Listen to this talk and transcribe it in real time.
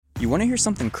You want to hear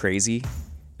something crazy?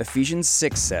 Ephesians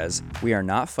 6 says, "We are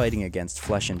not fighting against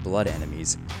flesh and blood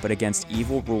enemies, but against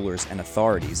evil rulers and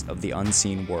authorities of the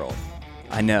unseen world."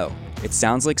 I know, it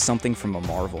sounds like something from a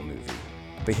Marvel movie,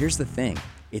 but here's the thing,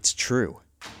 it's true.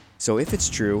 So if it's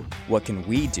true, what can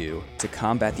we do to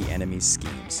combat the enemy's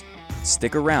schemes?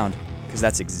 Stick around, because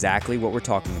that's exactly what we're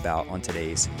talking about on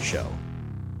today's show.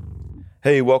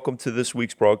 Hey, welcome to this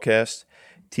week's broadcast.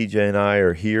 TJ and I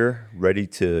are here, ready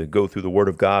to go through the Word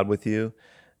of God with you.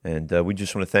 And we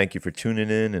just want to thank you for tuning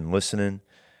in and listening.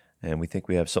 And we think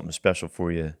we have something special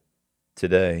for you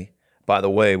today. By the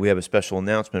way, we have a special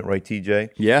announcement, right, TJ?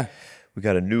 Yeah. We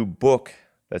got a new book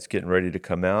that's getting ready to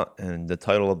come out. And the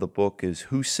title of the book is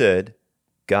Who Said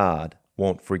God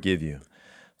Won't Forgive You?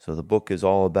 So the book is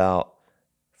all about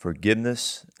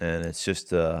forgiveness. And it's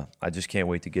just, I just can't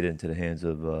wait to get it into the hands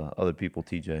of other people,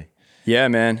 TJ. Yeah,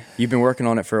 man. You've been working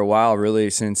on it for a while,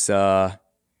 really since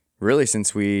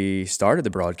we started the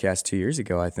broadcast 2 years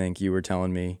ago. I think you were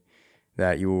telling me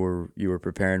that you were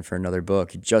preparing for another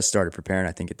book. You just started preparing,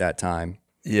 I think, at that time.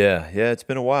 Yeah, it's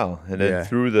been a while, and then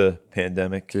through the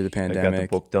pandemic, I got the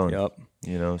book done.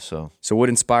 Yep. So what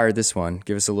inspired this one?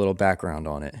 Give us a little background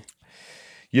on it.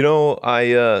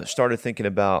 I started thinking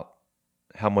about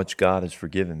how much God has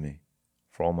forgiven me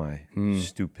for all my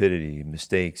stupidity,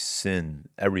 mistakes, sin,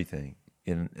 everything,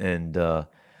 and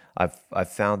I've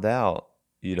found out,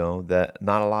 that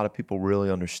not a lot of people really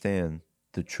understand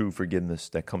the true forgiveness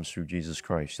that comes through Jesus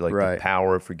Christ, the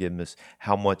power of forgiveness,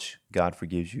 how much God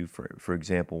forgives you. For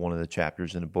example, one of the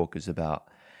chapters in the book is about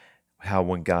how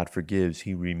when God forgives,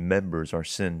 He remembers our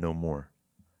sin no more.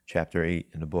 Chapter 8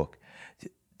 in the book.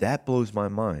 That blows my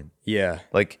mind. Yeah.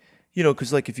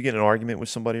 Because if you get in an argument with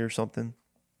somebody or something,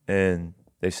 and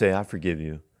they say, "I forgive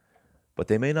you," but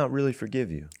they may not really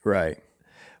forgive you. Right.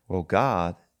 Well,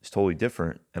 God is totally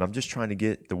different, and I'm just trying to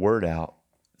get the word out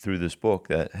through this book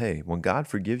that, hey, when God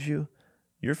forgives you,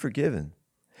 you're forgiven.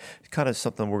 It's kind of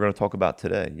something we're going to talk about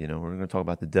today. We're going to talk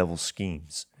about the devil's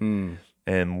schemes.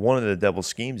 And one of the devil's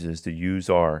schemes is to use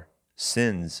our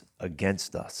sins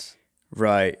against us.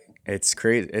 Right. It's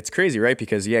crazy, right?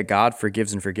 Because, God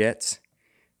forgives and forgets,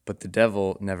 but the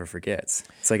devil never forgets.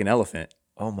 It's like an elephant.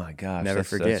 Oh, my gosh. Never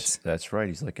forgets. That's right.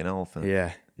 He's like an elephant.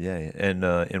 Yeah. Yeah. And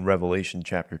in Revelation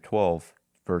chapter 12,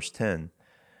 verse 10,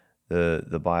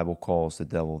 the Bible calls the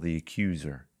devil the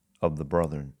accuser of the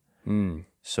brethren.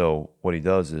 So what he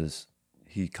does is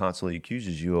he constantly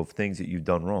accuses you of things that you've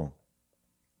done wrong,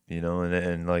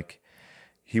 and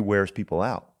he wears people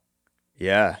out.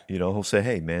 Yeah. He'll say,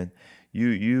 "Hey, man,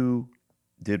 you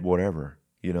did whatever,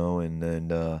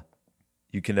 and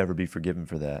you can never be forgiven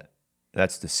for that."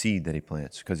 That's the seed that he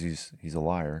plants because he's a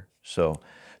liar. So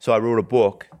I wrote a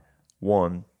book,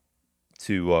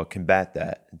 to combat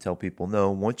that and tell people, no,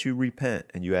 once you repent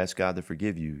and you ask God to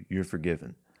forgive you, you're forgiven.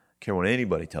 I don't care what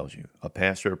anybody tells you, a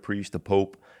pastor, a priest, a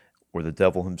pope, or the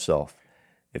devil himself.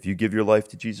 If you give your life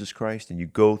to Jesus Christ and you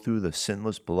go through the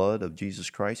sinless blood of Jesus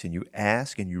Christ and you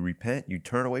ask and you repent, you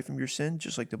turn away from your sin,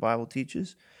 just like the Bible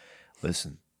teaches,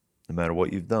 listen, no matter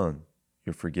what you've done,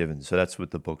 you're forgiven. So that's what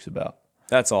the book's about.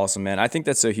 That's awesome, man. I think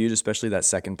that's so huge, especially that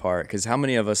second part, because how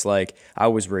many of us, I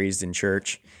was raised in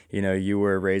church, you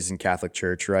were raised in Catholic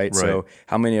church, right? So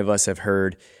how many of us have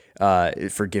heard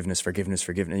forgiveness,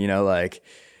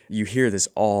 you hear this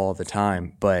all the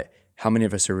time, but how many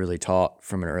of us are really taught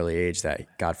from an early age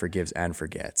that God forgives and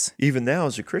forgets? Even now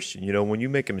as a Christian, when you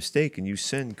make a mistake and you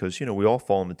sin, because, we all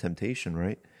fall into temptation,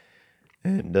 right?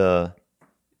 And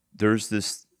there's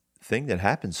this thing that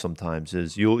happens sometimes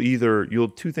is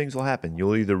two things will happen.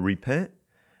 You'll either repent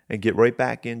and get right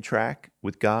back in track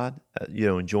with God,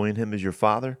 enjoying Him as your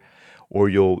Father, or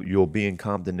you'll be in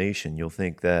condemnation. You'll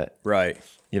think that,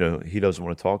 He doesn't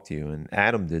want to talk to you. And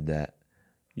Adam did that.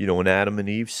 When Adam and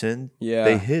Eve sinned,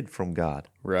 they hid from God.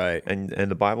 Right. And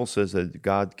the Bible says that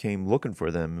God came looking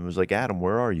for them and was like, "Adam,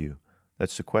 where are you?"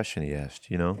 That's the question He asked,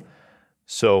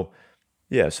 So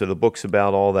the book's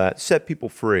about all that. Set people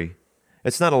free.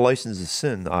 It's not a license to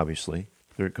sin, obviously,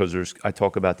 because I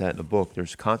talk about that in the book.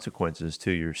 There's consequences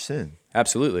to your sin.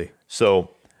 Absolutely.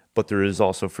 So, but there is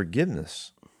also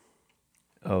forgiveness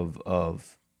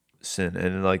of sin.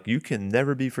 And you can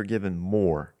never be forgiven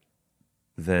more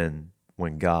than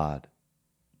when God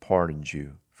pardons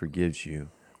you, forgives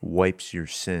you, wipes your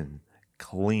sin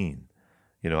clean.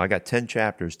 I got 10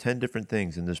 chapters, 10 different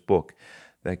things in this book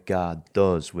that God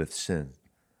does with sin.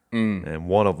 And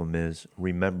one of them is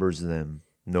remembers them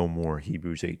no more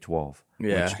Hebrews 8:12,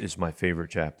 Yeah. which is my favorite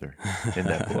chapter in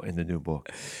that book, in the new book.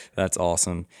 That's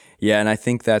awesome. Yeah, and I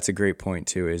think that's a great point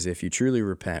too, is if you truly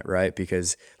repent, right?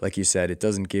 Because like you said, it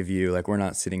doesn't give you, like, we're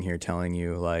not sitting here telling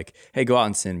you like, hey, go out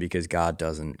and sin because God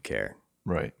doesn't care.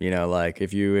 Right. You know, like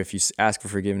if you ask for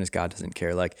forgiveness, God doesn't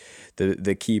care. Like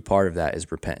the key part of that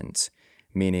is repentance,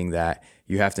 meaning that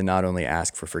you have to not only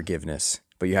ask for forgiveness,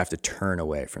 but you have to turn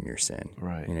away from your sin.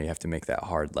 Right. You know, you have to make that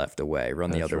hard left away,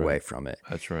 run the That's other right. way from it.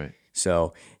 That's right.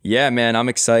 So yeah, man, I'm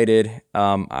excited.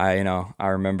 I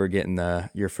remember getting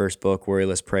your first book, Worry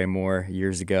Less, Pray More,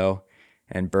 years ago,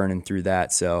 and burning through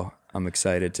that. So I'm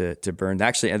excited to burn.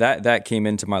 Actually, that came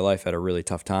into my life at a really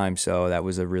tough time. So that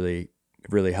was a really,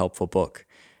 really helpful book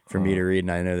for me to read,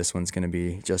 and I know this one's going to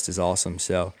be just as awesome.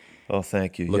 So Oh,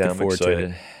 thank you. Looking I'm forward to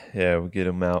excited. Yeah, we'll get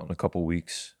them out in a couple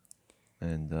weeks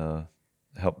and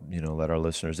help, let our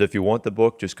listeners. If you want the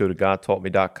book, just go to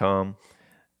godtaughtme.com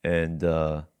and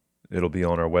it'll be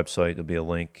on our website. There'll be a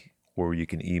link where you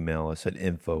can email us at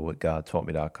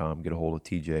info@godtaughtme.com. Get a hold of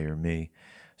TJ or me.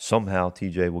 Somehow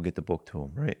TJ will get the book to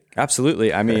him, right?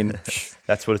 absolutely. I mean,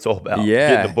 That's what it's all about. yeah,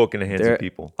 Getting the book in the hands of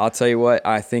people. I'll tell you what,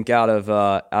 I think out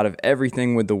of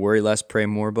everything with the Worry Less, Pray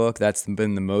More book, that's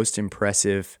been the most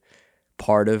impressive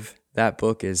part of that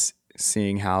book is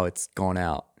seeing how it's gone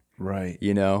out. Right.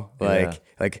 You know,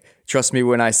 like trust me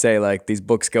when I say like these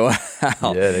books go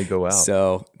out. Yeah, they go out.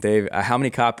 So how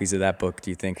many copies of that book do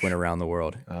you think went around the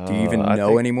world? Do you even I know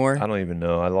think- anymore? I don't even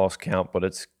know. I lost count, but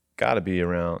it's got to be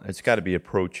around. It's got to be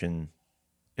approaching,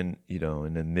 in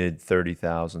the mid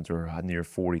 30,000s or near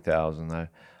 40,000.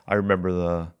 I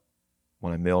remember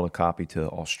when I mailed a copy to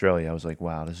Australia, I was like,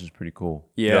 wow, this is pretty cool.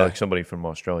 Yeah. Like somebody from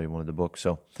Australia wanted the book,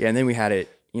 so Yeah, and then we had it.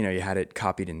 You had it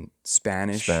copied in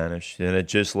Spanish. Spanish, and it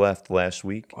just left last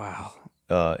week. Wow.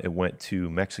 It went to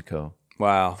Mexico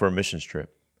Wow. for a missions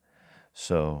trip.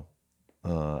 So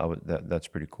that's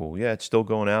pretty cool. Yeah, it's still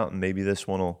going out, and maybe this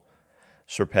one will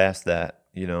surpass that.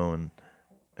 And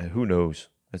who knows?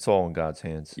 It's all in God's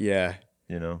hands. Yeah.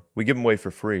 We give them away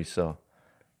for free, so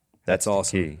that's the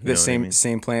awesome. key. You know The what I mean?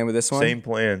 same plan with this one. Same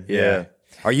plan. Yeah.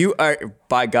 Are you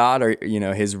by God or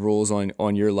his rules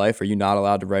on your life? Are you not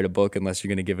allowed to write a book unless you're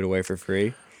going to give it away for free?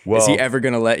 Is he Well, ever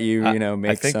going to let you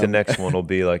make? I think the some, next one will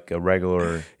be like a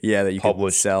regular yeah, that you could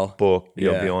published sell. book.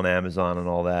 It'll Yeah. be on Amazon and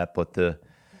all that. But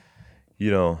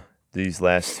these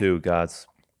last two, God's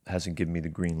hasn't given me the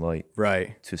green light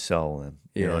Right. to sell them.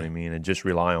 You know Yeah. what I mean? And just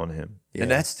rely on Him. Yeah.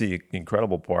 And that's the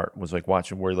incredible part. Was like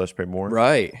watching Worry Less, Pray More.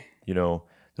 Right.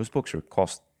 Those books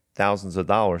cost thousands of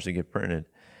dollars to get printed,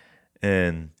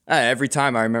 and Every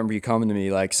time I remember you coming to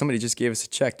me like somebody just gave us a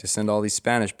check to send all these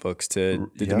Spanish books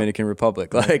to the Dominican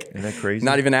Republic. Like, isn't that crazy?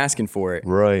 Not even asking for it.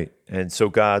 Right. And so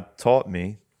God taught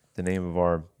me, the name of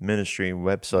our ministry and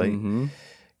website, Mm-hmm.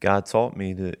 God taught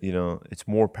me that, it's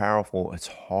more powerful. It's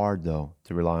hard, though,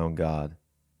 to rely on God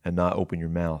and not open your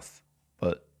mouth.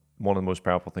 But one of the most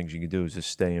powerful things you can do is just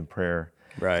stay in prayer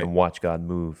Right. and watch God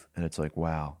move. And it's like,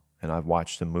 wow. And I've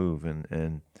watched Him move.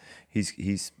 And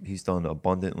he's done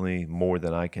abundantly more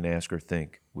than I can ask or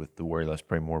think with the Worry Less,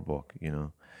 Pray More book,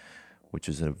 which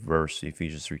is a verse,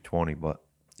 Ephesians 3:20. But,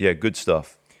 yeah, good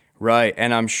stuff. Right.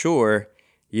 And I'm sure,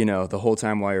 the whole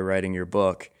time while you're writing your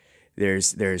book,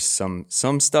 there's some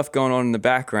stuff going on in the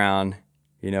background,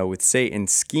 with Satan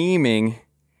scheming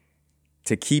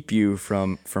to keep you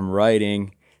from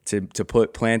writing, to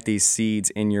plant these seeds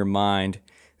in your mind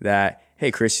that, hey,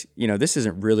 Chris, this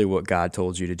isn't really what God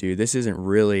told you to do. This isn't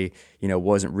really,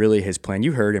 wasn't really His plan.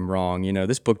 You heard Him wrong.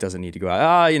 This book doesn't need to go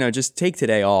out. Just take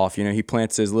today off. He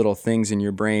plants those little things in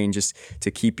your brain just to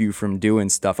keep you from doing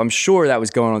stuff. I'm sure that was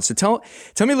going on. So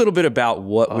tell me a little bit about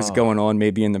what was going on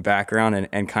maybe in the background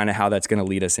and kind of how that's going to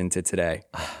lead us into today.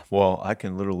 Well, I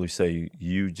can literally say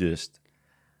you just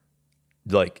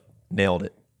nailed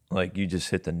it. Like you just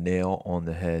hit the nail on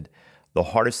the head. The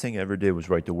hardest thing I ever did was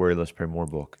write the Worry Less, Pray More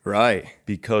book Right.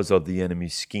 because of the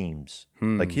enemy's schemes.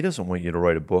 Like he doesn't want you to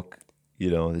write a book,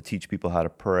 to teach people how to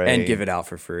pray. And give it out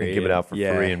for free. And give it out for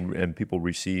Yeah. free and people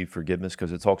receive forgiveness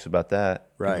because it talks about that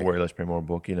in Right. the Worry Less, Pray More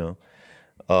book,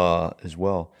 as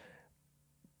well.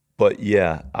 But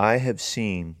yeah, I have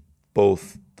seen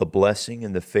both the blessing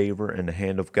and the favor and the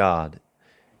hand of God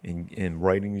in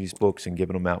writing these books and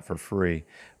giving them out for free.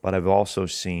 But I've also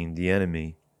seen the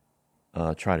enemy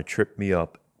try to trip me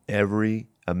up every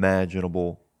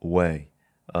imaginable way,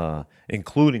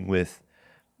 including with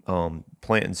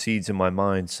planting seeds in my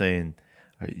mind saying,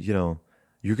 you're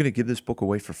going to give this book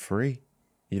away for free?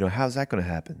 How's that going to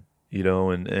happen?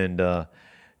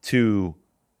 To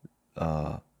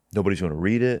nobody's going to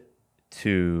read it,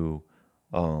 to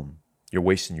you're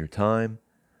wasting your time.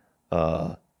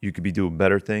 you could be doing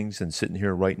better things than sitting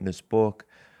here writing this book.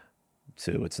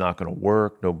 So it's not going to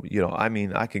work. No, I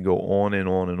mean, I could go on and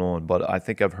on and on, but I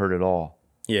think I've heard it all.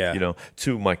 Yeah.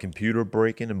 To my computer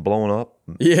breaking and blowing up.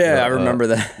 Yeah, I remember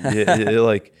that.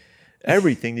 Like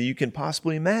everything that you can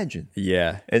possibly imagine.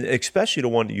 Yeah. And especially the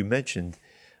one that you mentioned,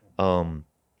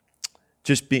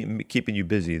 just keeping you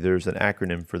busy. There's an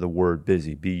acronym for the word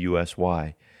busy,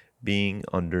 BUSY, being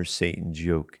under Satan's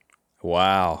yoke.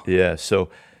 Wow. Yeah, so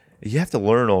you have to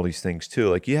learn all these things too.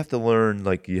 Like you have to learn,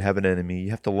 like you have an enemy.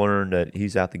 You have to learn that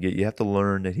he's out to get you. You have to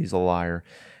learn that he's a liar.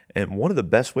 And one of the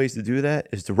best ways to do that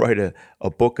is to write a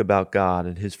book about God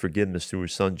and his forgiveness through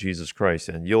his son, Jesus Christ.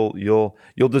 And you'll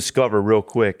discover real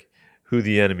quick who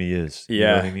the enemy is. Yeah. You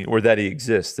know what I mean? Or that he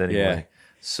exists anyway. Yeah.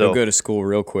 So you'll go to school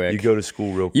real quick. You go to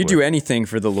school real quick. You do anything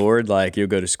for the Lord, like you'll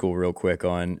go to school real quick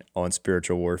on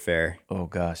spiritual warfare. Oh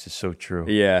gosh, it's so true.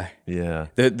 Yeah. Yeah.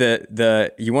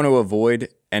 The you want to avoid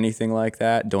anything like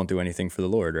that, don't do anything for the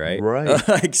Lord, right? Right.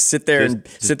 Like sit there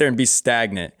and be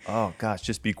stagnant. Oh gosh,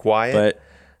 just be quiet. But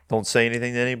don't say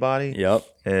anything to anybody. Yep.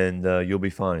 And you'll be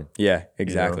fine. Yeah,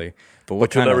 exactly. You know?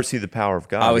 But you'll never see the power of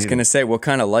God. I was going to say, what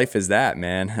kind of life is that,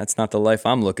 man? That's not the life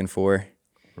I'm looking for.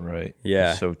 Right.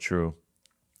 Yeah. It's so true.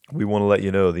 We want to let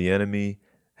you know the enemy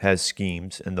has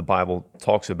schemes, and the Bible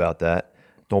talks about that.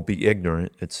 Don't be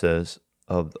ignorant, it says,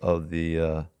 of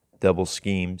the devil's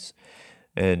schemes.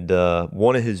 And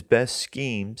one of his best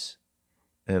schemes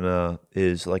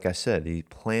is, like I said, he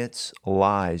plants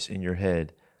lies in your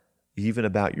head, even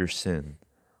about your sin.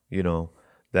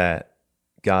 That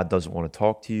God doesn't want to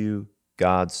talk to you.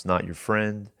 God's not your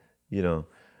friend.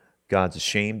 God's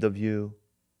ashamed of you.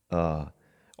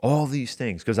 All these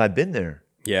things, because I've been there.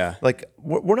 Yeah. Like,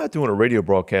 we're not doing a radio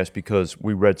broadcast because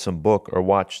we read some book or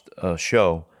watched a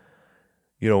show.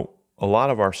 A lot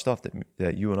of our stuff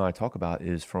that you and I talk about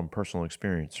is from personal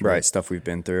experience. Right, stuff we've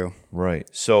been through. Right.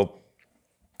 So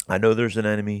I know there's an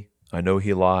enemy. I know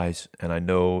he lies. And I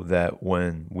know that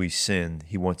when we sin,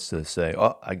 he wants to say,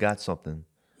 oh, I got something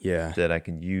that I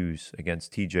can use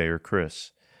against TJ or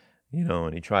Chris.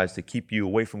 And he tries to keep you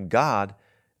away from God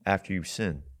after you've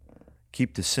sinned.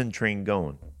 Keep the sin train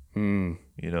going.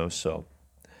 So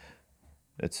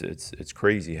it's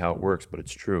crazy how it works, but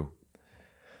it's true.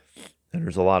 And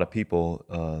there's a lot of people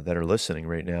that are listening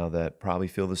right now that probably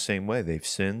feel the same way. They've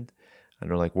sinned, and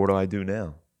they're like, what do I do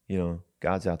now?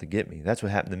 God's out to get me. That's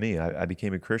what happened to me. I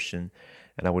became a Christian,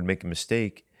 and I would make a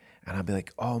mistake, and I'd be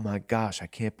like, oh my gosh, I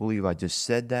can't believe I just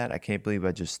said that. I can't believe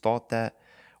I just thought that.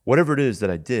 Whatever it is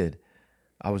that I did,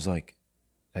 I was like,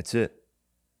 that's it.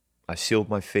 I sealed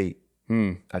my fate.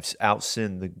 I've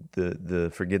outsinned the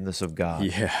forgiveness of God.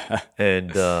 Yeah.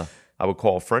 And I would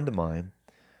call a friend of mine.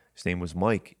 His name was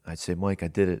Mike. I'd say, Mike, I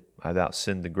did it. I've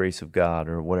outsinned the grace of God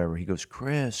or whatever. He goes,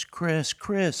 Chris. 1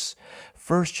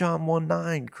 John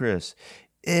 1:9, Chris.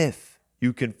 If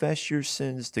you confess your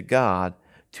sins to God,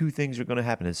 two things are going to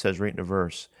happen. It says right in the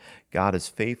verse, God is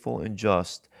faithful and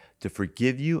just to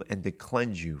forgive you and to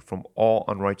cleanse you from all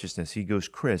unrighteousness. He goes,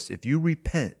 Chris, if you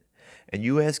repent, and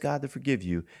you ask God to forgive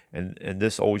you, and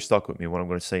this always stuck with me, what I'm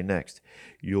going to say next,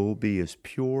 you'll be as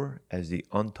pure as the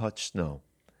untouched snow.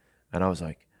 And I was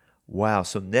like, wow.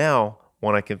 So now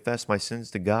when I confess my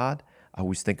sins to God, I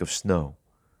always think of snow,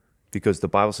 because the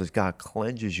Bible says God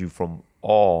cleanses you from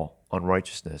all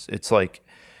unrighteousness. It's like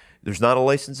there's not a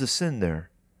license to sin there.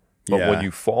 But when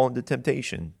you fall into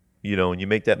temptation, and you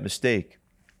make that mistake,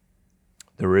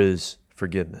 there is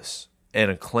forgiveness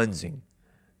and a cleansing.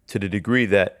 To the degree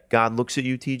that God looks at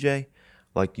you, TJ,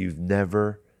 like you've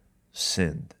never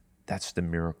sinned. That's the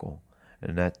miracle.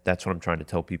 And that's what I'm trying to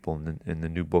tell people in the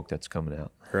new book that's coming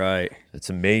out. Right. It's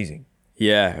amazing.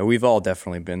 Yeah, we've all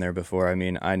definitely been there before. I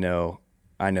mean, I know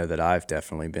that I've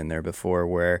definitely been there before,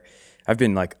 where I've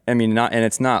been like, and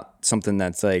it's not something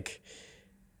that's like,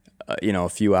 a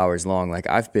few hours long. Like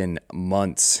I've been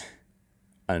months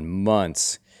and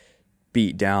months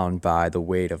beat down by the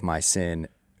weight of my sin.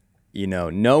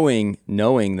 Knowing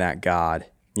that God,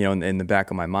 in the back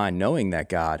of my mind, knowing that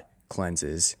God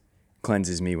cleanses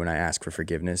me when I ask for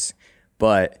forgiveness,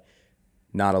 but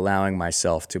not allowing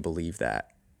myself to believe that.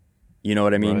 You know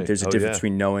what I mean? Right. There's a difference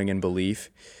between knowing and belief.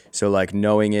 So like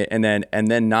knowing it and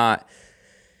then not,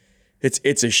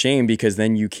 it's a shame, because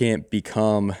then you can't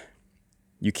become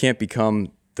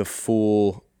the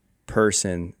full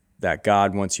person that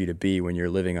God wants you to be when you're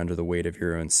living under the weight of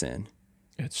your own sin.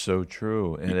 It's so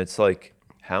true. And it's like,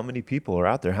 how many people are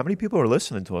out there? How many people are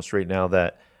listening to us right now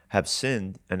that have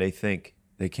sinned and they think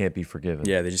they can't be forgiven?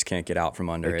 Yeah, they just can't get out from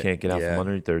under it. They can't get out from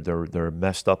under it. They're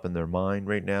messed up in their mind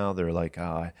right now. They're like,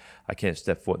 I can't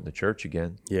step foot in the church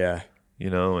again. Yeah.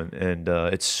 and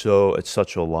it's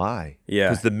such a lie. Yeah.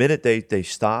 Because the minute they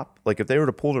stop, like if they were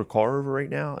to pull their car over right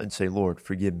now and say, Lord,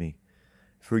 forgive me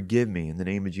in the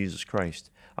name of Jesus Christ.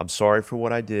 I'm sorry for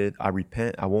what I did. I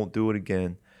repent. I won't do it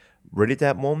again. Right at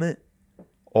that moment,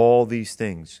 all these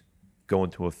things go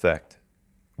into effect.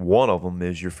 One of them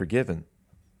is you're forgiven,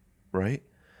 right?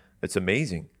 It's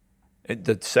amazing. And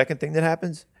the second thing that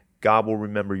happens, God will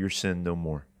remember your sin no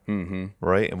more,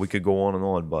 right? And we could go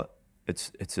on, but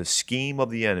it's a scheme of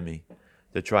the enemy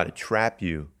to try to trap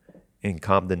you in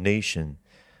condemnation,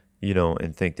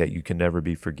 and think that you can never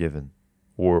be forgiven,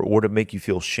 or to make you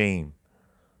feel shame,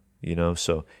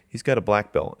 So he's got a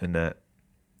black belt in that.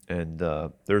 And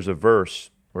there's a verse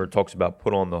where it talks about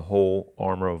put on the whole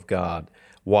armor of God.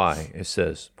 Why? It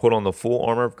says, put on the full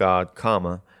armor of God,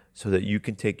 so that you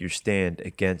can take your stand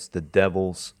against the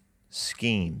devil's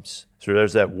schemes. So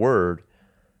there's that word,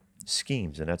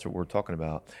 schemes, and that's what we're talking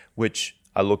about, which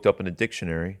I looked up in a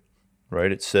dictionary,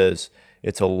 right? It says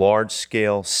it's a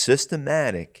large-scale,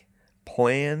 systematic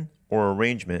plan or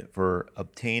arrangement for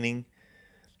obtaining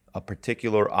a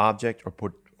particular object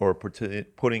or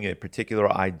putting a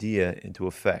particular idea into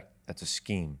effect. That's a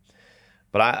scheme.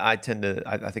 But I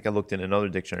think I looked in another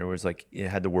dictionary where it's like it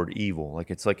had the word evil, like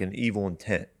it's like an evil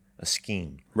intent, a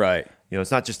scheme. Right.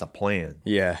 It's not just a plan.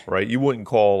 Yeah. Right. You wouldn't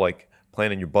call like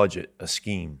planning your budget a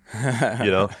scheme.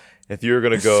 If you're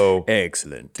gonna go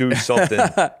excellent do something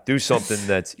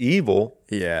that's evil,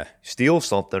 yeah, steal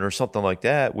something or something like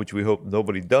that, which we hope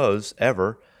nobody does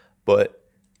ever, but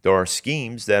there are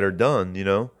schemes that are done,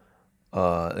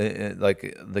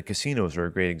 like the casinos are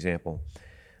a great example.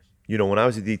 When I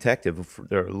was a detective for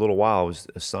a little while, I was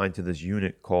assigned to this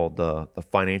unit called the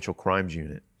Financial Crimes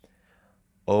Unit.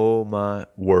 Oh my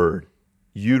word.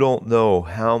 You don't know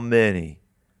how many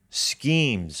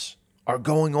schemes are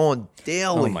going on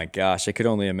daily. Oh my gosh, I could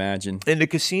only imagine. In the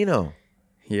casino.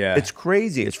 Yeah. It's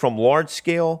crazy. It's from large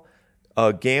scale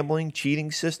gambling,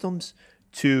 cheating systems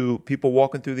to people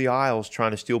walking through the aisles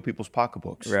trying to steal people's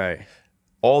pocketbooks. Right.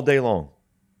 All day long.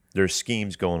 There's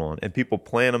schemes going on and people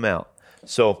plan them out.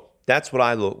 So that's what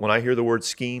I look. When I hear the word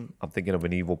scheme, I'm thinking of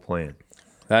an evil plan.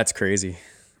 That's crazy.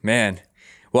 Man.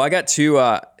 Well, I got two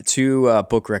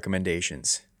book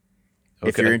recommendations. Okay.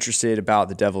 If you're interested about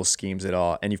the devil's schemes at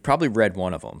all, and you've probably read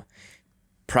one of them,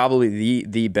 probably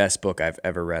the best book I've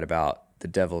ever read about the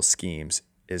devil's schemes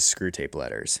is Screwtape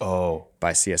Letters. Oh.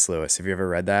 By C.S. Lewis. Have you ever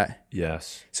read that?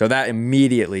 Yes. So that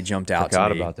immediately jumped out to me.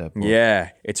 Forgot about that book. Yeah.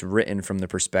 It's written from the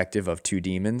perspective of two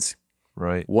demons.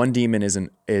 Right. One demon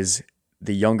is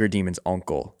the younger demon's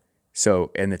uncle.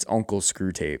 And it's Uncle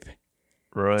Screwtape.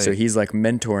 Right. So he's like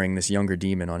mentoring this younger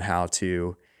demon on how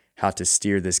to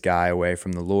steer this guy away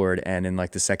from the Lord. And in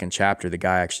like the second chapter, the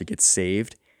guy actually gets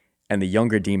saved, and the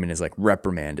younger demon is like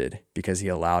reprimanded because he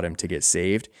allowed him to get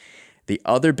saved. The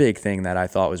other big thing that I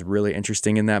thought was really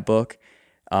interesting in that book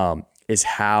is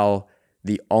how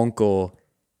the uncle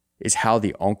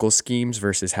schemes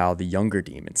versus how the younger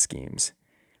demon schemes.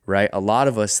 Right? A lot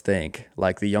of us think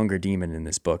like the younger demon in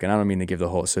this book, and I don't mean to give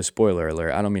so spoiler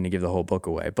alert, I don't mean to give the whole book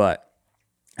away, but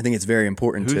I think it's very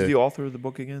important Who's the author of the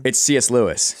book again? It's C.S.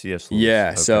 Lewis. C.S. Lewis.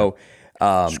 Yeah. Okay. So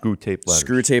Screwtape Letters.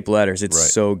 Screwtape Letters.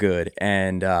 It's so good.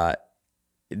 And the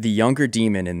younger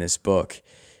demon in this book,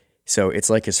 so it's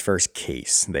like his first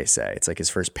case, they say. It's like his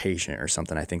first patient or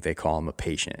something. I think they call him a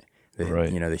patient,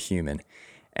 right. The human.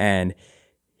 And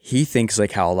he thinks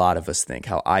like how a lot of us think,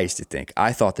 how I used to think.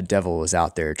 I thought the devil was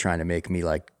out there trying to make me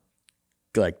like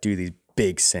do these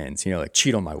big sins, like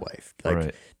cheat on my wife, like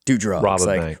right. do drugs,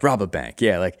 rob a bank.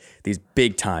 Yeah, like these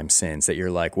big time sins that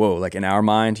you're like, whoa, like in our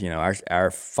mind,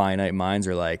 our finite minds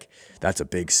are like, that's a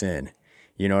big sin.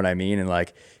 You know what I mean? And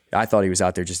like, I thought he was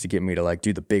out there just to get me to like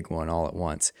do the big one all at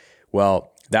once.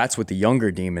 Well, that's what the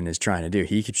younger demon is trying to do.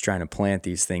 He keeps trying to plant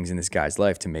these things in this guy's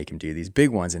life to make him do these big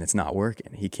ones, and it's not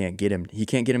working. He can't get him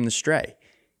to stray.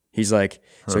 He's like,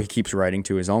 so he keeps writing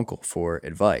to his uncle for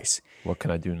advice. What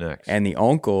can I do next? And the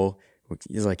uncle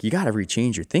is like, you got to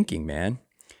rechange your thinking, man.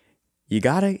 You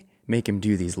got to make him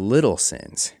do these little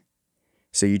sins.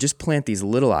 So you just plant these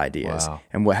little ideas. Wow.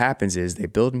 And what happens is they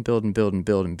build and build and build and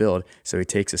build and build. So he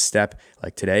takes a step,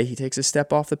 like today he takes a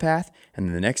step off the path, and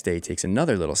then the next day he takes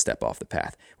another little step off the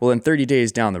path. Well, in 30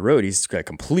 days down the road, he's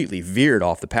completely veered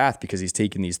off the path because he's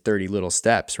taking these 30 little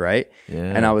steps, right? Yeah.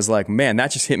 And I was like, man,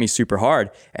 that just hit me super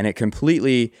hard. And it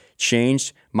completely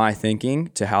changed my thinking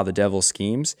to how the devil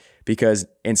schemes. Because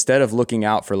instead of looking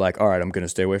out for like, all right, I'm going to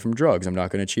stay away from drugs. I'm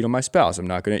not going to cheat on my spouse. I'm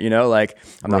not going to,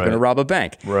 I'm not going to rob a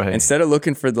bank. Right. Instead of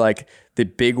looking for like the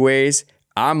big ways,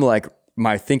 I'm like,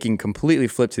 my thinking completely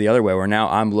flipped to the other way where now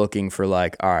I'm looking for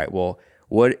like, all right, well,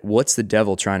 what's the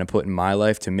devil trying to put in my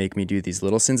life to make me do these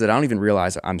little sins that I don't even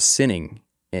realize I'm sinning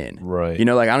in. Right. You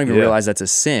know, like I don't even realize that's a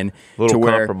sin. Little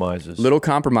compromises. Little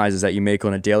compromises that you make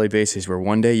on a daily basis where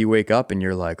one day you wake up and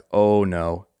you're like, oh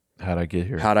no. How'd I get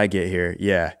here? How'd I get here?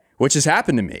 Yeah. Which has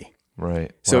happened to me.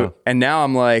 Right. So, Wow. and now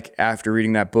I'm like, after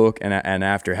reading that book and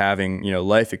after having,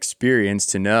 life experience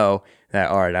to know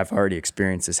that, all right, I've already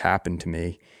experienced this happen to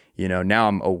me. Now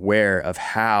I'm aware of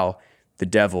how the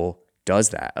devil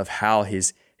does that, of how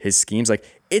his schemes, like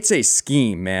it's a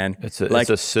scheme, man. It's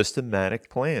a systematic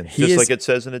plan, just like it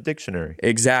says in a dictionary.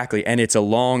 Exactly. And it's a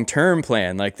long-term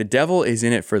plan. Like the devil is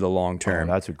in it for the long term.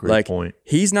 Oh, that's a great point.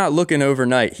 He's not looking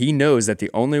overnight. He knows that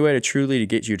the only way to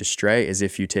get you to stray is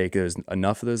if you take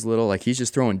enough of those little, like he's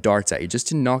just throwing darts at you just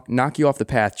to knock you off the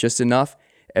path just enough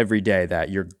every day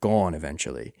that you're gone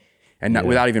eventually. And not,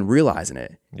 without even realizing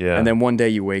it. Yeah. And then one day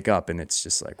you wake up and it's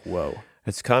just like, whoa.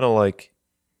 It's kind of like,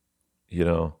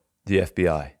 the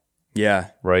FBI.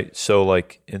 Yeah. Right. So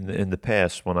like in the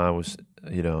past, when I was,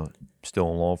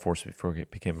 still in law enforcement before I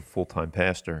became a full-time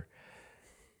pastor,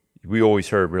 we always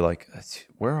heard, we're like,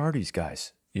 where are these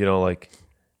guys? Like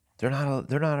they're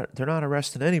not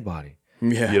arresting anybody.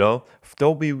 Yeah.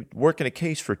 They'll be working a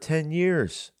case for 10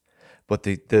 years. But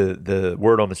the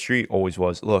word on the street always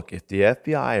was, look, if the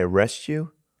FBI arrests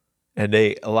you and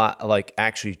they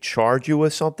actually charge you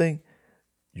with something,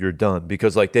 you're done,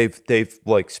 because like they've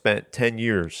like spent 10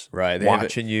 years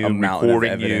watching you,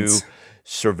 recording you,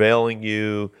 surveilling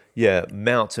you. Yeah,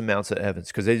 mounts and mounts of evidence,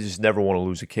 because they just never want to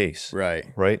lose a case.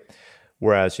 Right.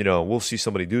 Whereas, we'll see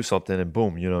somebody do something and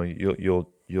boom,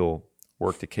 you'll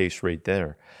work the case right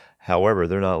there. However,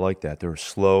 they're not like that. They're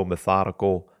slow,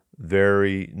 methodical,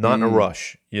 very not in a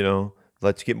rush.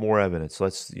 Let's get more evidence.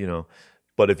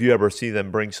 But if you ever see them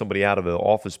bring somebody out of an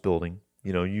office building,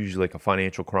 usually like a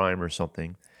financial crime or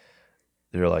something,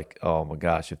 they're like, oh my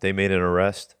gosh, if they made an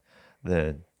arrest,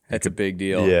 then that's a big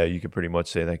deal. Yeah, you could pretty much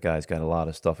say that guy's got a lot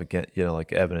of stuff against,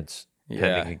 like evidence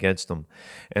pending against him.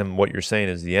 And what you're saying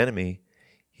is the enemy,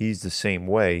 he's the same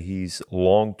way. He's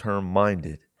long-term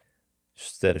minded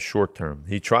instead of short-term.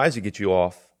 He tries to get you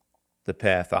off the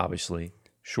path, obviously,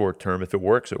 short-term. If it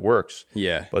works, it works.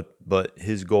 Yeah. But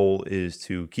his goal is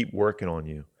to keep working on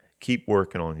you.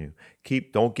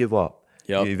 Don't give up.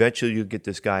 Yep. Eventually you'll get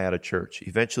this guy out of church.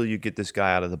 Eventually you get this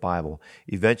guy out of the Bible.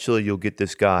 Eventually you'll get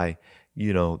this guy,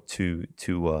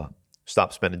 to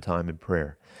stop spending time in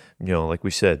prayer. Like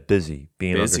we said,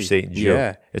 being under Satan's yoke.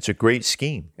 Yeah. It's a great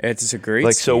scheme. It's a great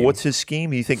scheme. So what's his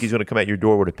scheme? You think he's going to come at your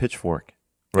door with a pitchfork,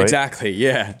 right? Exactly.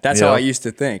 Yeah. That's how I used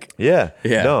to think. Yeah.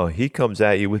 Yeah. No, he comes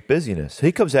at you with busyness.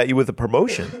 He comes at you with a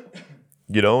promotion,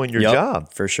 in your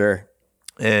job. For sure.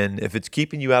 And if it's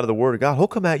keeping you out of the Word of God, he'll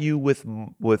come at you with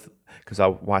because I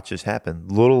watch this happen,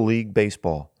 Little League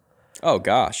Baseball. Oh,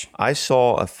 gosh. I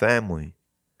saw a family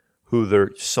who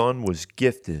their son was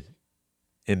gifted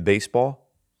in baseball.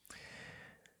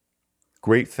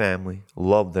 Great family,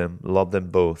 loved them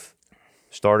both.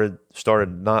 Started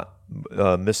not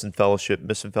missing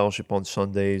fellowship on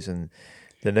Sundays, and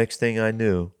the next thing I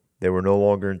knew, they were no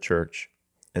longer in church,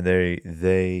 and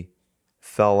they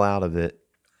fell out of it.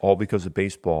 All because of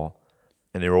baseball,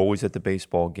 and they were always at the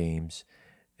baseball games.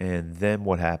 And then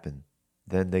what happened?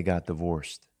 Then they got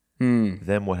divorced.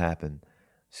 Then what happened?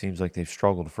 Seems like they've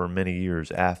struggled for many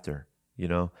years after,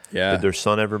 Yeah. Did their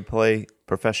son ever play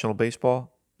professional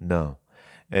baseball? No.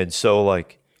 And so,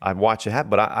 I watch it happen,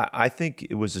 but I think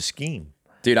it was a scheme.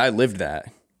 Dude, I lived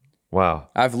that. Wow.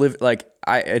 I've lived,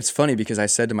 it's funny because I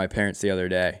said to my parents the other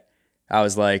day, I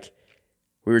was like,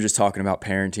 we were just talking about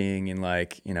parenting and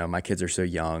my kids are so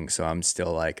young. So I'm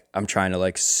still I'm trying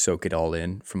to soak it all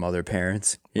in from other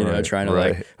parents, trying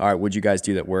to all right, what'd you guys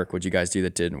do that worked? What'd you guys do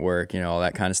that didn't work? All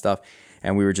that kind of stuff.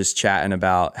 And we were just chatting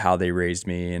about how they raised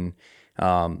me and,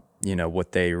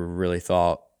 what they really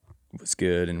thought was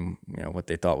good and, what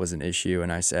they thought was an issue.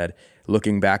 And I said,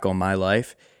 looking back on my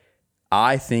life,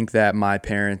 I think that my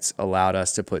parents allowed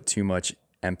us to put too much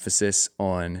emphasis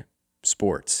on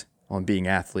sports, on being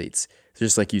athletes.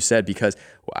 Just like you said, because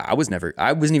I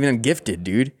wasn't even gifted,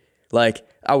 dude. I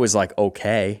was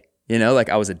okay,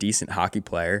 I was a decent hockey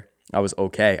player. I was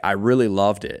okay. I really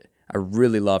loved it. I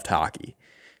really loved hockey.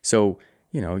 So,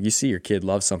 you see your kid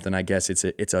love something, I guess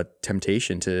it's a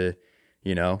temptation to,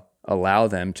 allow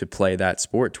them to play that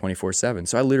sport 24/7.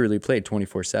 So I literally played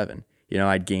 24/7.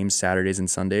 I had games Saturdays and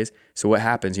Sundays. So what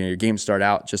happens, your games start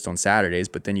out just on Saturdays,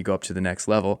 but then you go up to the next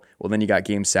level. Well, then you got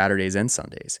games Saturdays and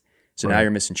Sundays. So now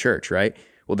you're missing church, right?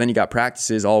 Well, then you got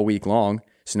practices all week long.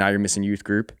 So now you're missing youth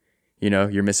group.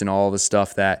 You're missing all the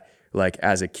stuff that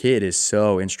as a kid is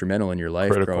so instrumental in your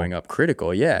life growing up.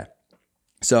 Critical, yeah.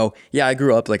 So yeah, I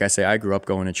grew up, like I say, I grew up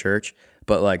going to church,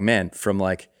 But like, man, from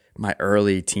like my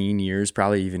early teen years,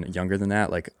 probably even younger than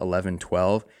that, like 11,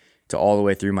 12, to all the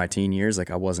way through my teen years, like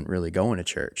I wasn't really going to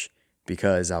church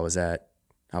because I was at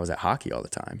hockey all the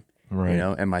time. Right. You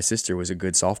know, and my sister was a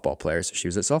good softball player, so she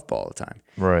was at softball all the time.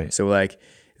 Right. So like,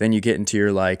 then you get into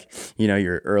your like, you know,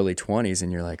 your early 20s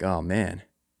and you're like, oh man,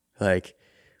 like,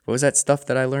 what was that stuff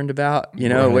that I learned about, you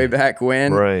know, way back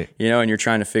when, Right. you know, and you're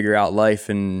trying to figure out life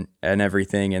and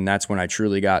everything. And that's when I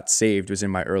truly got saved, was in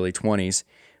my early 20s.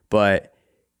 But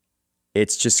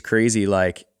it's just crazy,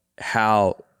 like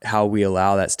how we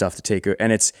allow that stuff to take,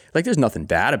 and it's like, there's nothing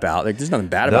bad about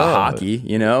hockey,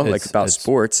 you know, like about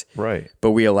sports. Right.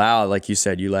 But we allow, like you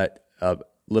said, you let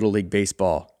Little League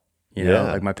baseball, you know,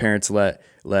 like my parents let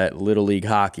Little League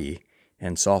hockey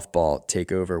and softball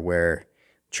take over where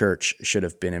church should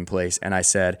have been in place. And I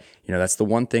said, you know, that's the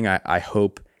one thing I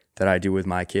hope that I do with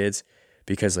my kids,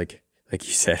 because like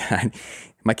you said,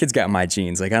 my kids got my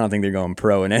genes. Like, I don't think they're going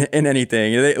pro in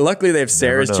anything. Luckily, they have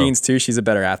Sarah's genes too. She's a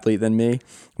better athlete than me,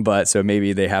 but so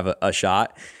maybe they have a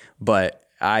shot. But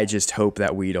I just hope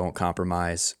that we don't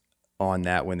compromise on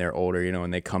that when they're older, you know,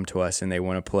 when they come to us and they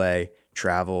want to play,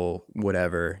 travel,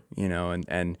 whatever, you know,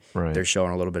 and they're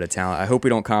showing a little bit of talent. I hope we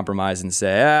don't compromise and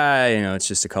say, you know, it's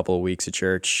just a couple of weeks of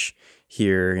church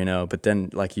here, you know, but then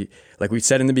like we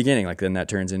said in the beginning, like then that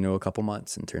turns into a couple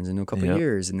months and turns into a couple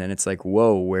years. And then it's like,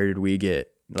 whoa, where did we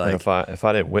get? Like, and if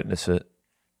I didn't witness it,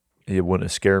 it wouldn't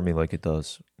have scared me like it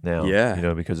does now. Yeah. You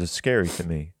know, because it's scary to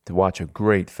me to watch a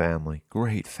great family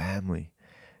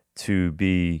to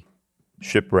be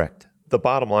shipwrecked. The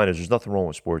bottom line is there's nothing wrong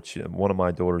with sports. One of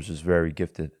my daughters is very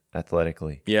gifted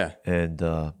athletically. Yeah. And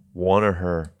one of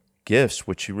her gifts,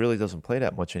 which she really doesn't play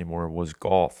that much anymore, is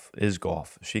golf.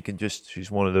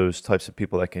 She's one of those types of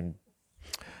people that can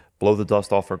blow the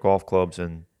dust off her golf clubs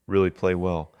and really play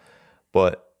well.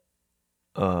 But,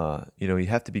 you know, you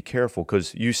have to be careful,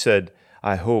 because you said,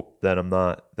 I hope that I'm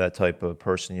not that type of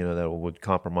person, you know, that would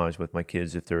compromise with my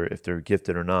kids if they're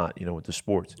gifted or not, you know, with the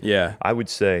sports. Yeah. I would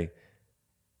say,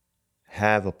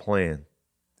 have a plan,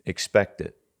 expect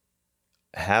it.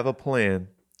 Have a plan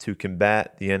to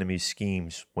combat the enemy's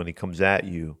schemes when he comes at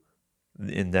you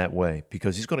in that way,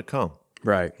 because he's going to come.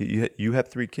 Right. You have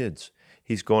 3 kids.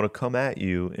 He's going to come at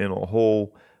you in a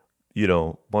whole, you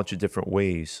know, bunch of different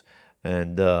ways.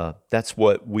 And that's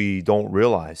what we don't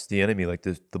realize. The enemy, like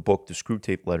the book, The Screw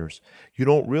Tape Letters, you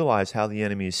don't realize how the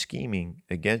enemy is scheming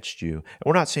against you. And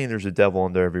we're not saying there's a devil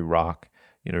under every rock.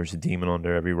 You know, there's a demon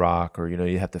under every rock, or, you know,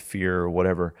 you have to fear or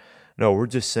whatever. No, we're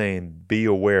just saying be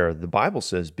aware. The Bible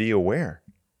says be aware.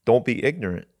 Don't be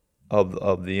ignorant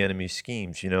of the enemy's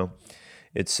schemes, you know.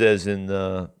 It says in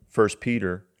 1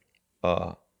 Peter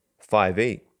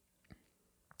 5:8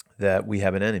 that we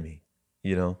have an enemy,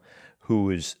 you know, who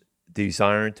is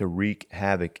desiring to wreak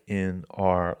havoc in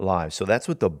our lives. So that's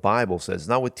what the Bible says.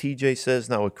 Not what TJ says,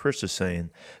 not what Chris is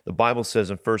saying. The Bible says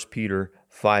in 1 Peter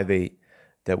 5:8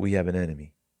 that we have an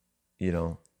enemy, you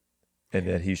know, and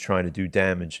that he's trying to do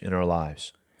damage in our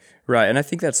lives. Right. And I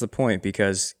think that's the point,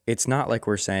 because it's not like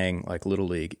we're saying like Little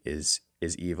League is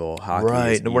evil, hockey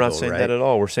right. is No, evil, we're not saying that at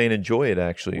all. We're saying enjoy it,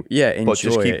 actually. Yeah, enjoy but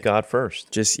just keep it. God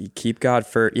first. Just keep God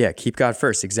first. Yeah, keep God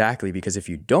first. Exactly. Because if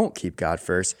you don't keep God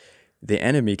first, the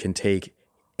enemy can take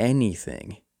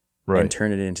anything and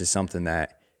turn it into something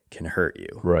that can hurt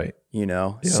you. Right. You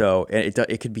know? Yep. So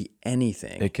it could be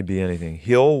anything. It could be anything.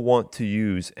 He'll want to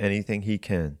use anything he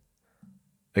can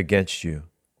against you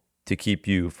to keep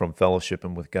you from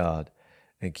fellowshipping with God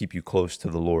and keep you close to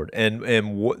the Lord.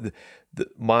 And what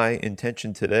my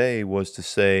intention today was to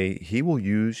say, he will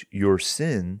use your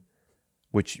sin,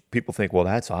 which people think, well,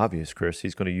 that's obvious, Chris.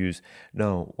 He's going to use,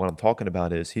 no, what I'm talking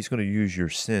about is he's going to use your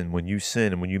sin. When you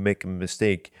sin and when you make a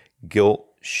mistake, guilt,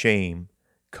 shame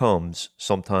comes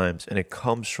sometimes, and it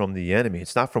comes from the enemy.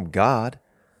 It's not from God,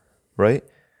 right?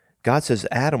 God says,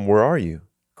 Adam, where are you?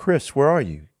 Chris, where are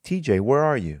you? TJ, where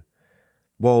are you?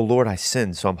 Well, Lord, I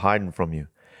sinned, so I'm hiding from you.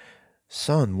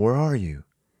 Son, where are you?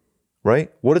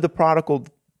 Right? What did the prodigal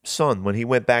son, when he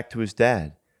went back to his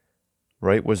dad,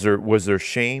 right? Was there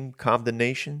shame,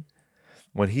 condemnation?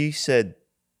 When he said,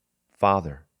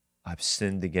 Father, I've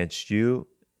sinned against you,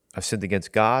 I've sinned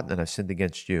against God, and I've sinned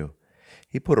against you.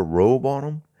 He put a robe on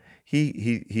him.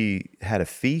 He had a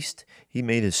feast. He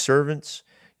made his servants.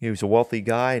 He was a wealthy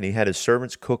guy, and he had his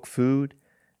servants cook food.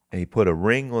 And he put a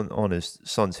ring on his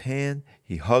son's hand.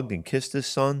 He hugged and kissed his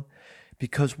son.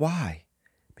 Because why?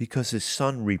 Because his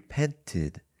son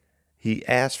repented. He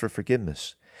asked for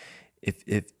forgiveness.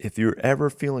 If you're ever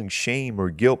feeling shame or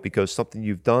guilt because something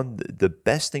you've done, the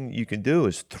best thing you can do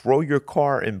is throw your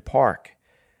car in park,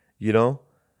 you know,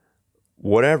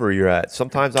 whatever you're at.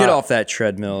 Sometimes Get off that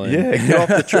treadmill. get off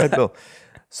the treadmill.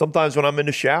 Sometimes when I'm in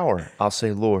the shower, I'll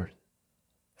say, Lord,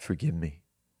 forgive me.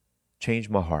 Change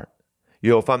my heart.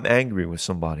 If I'm angry with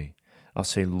somebody, I'll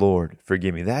say, Lord,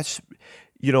 forgive me. That's,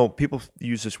 people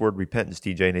use this word repentance,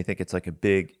 DJ, and they think it's like a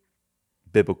big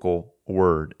biblical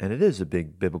word. And it is a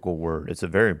big biblical word. It's a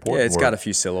very important word. Yeah, it's got a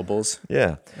few syllables.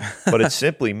 Yeah. But it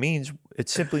simply means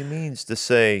to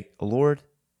say, Lord,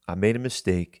 I made a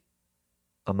mistake.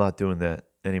 I'm not doing that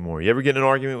anymore. You ever get in an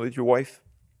argument with your wife?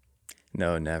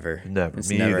 No, never. Never. It's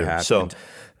Me never either. happened.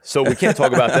 So we can't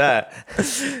talk about that.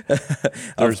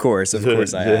 Of course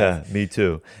I have. Yeah, me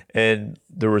too. And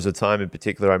there was a time in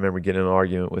particular I remember getting in an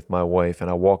argument with my wife, and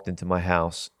I walked into my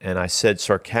house and I said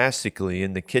sarcastically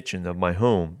in the kitchen of my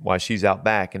home while she's out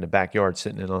back in the backyard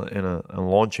sitting in a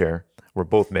lawn chair. We're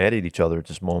both mad at each other at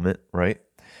this moment, right?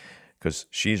 Because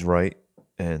she's right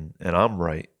and I'm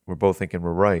right. We're both thinking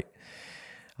we're right.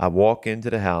 I walk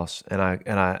into the house and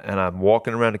I'm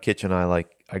walking around the kitchen. I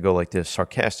go like this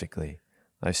sarcastically.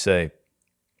 I say,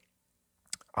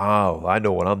 oh, I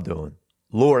know what I'm doing.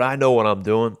 Lord, I know what I'm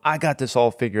doing. I got this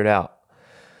all figured out.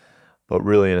 But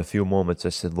really in a few moments I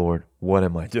said, Lord, what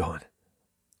am I doing?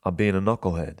 I'm being a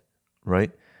knucklehead, right?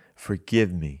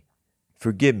 Forgive me,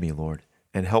 Lord,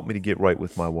 and help me to get right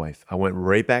with my wife. I went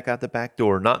right back out the back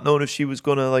door, not knowing if she was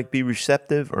going to be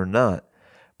receptive or not.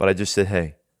 But I just said,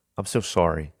 hey, I'm so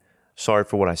sorry. Sorry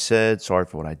for what I said. Sorry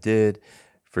for what I did.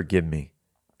 Forgive me.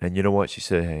 And you know what? She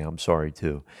said, hey, I'm sorry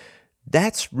too.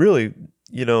 That's really,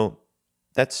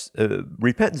 repentance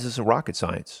isn't rocket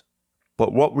science.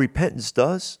 But what repentance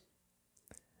does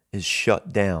is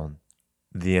shut down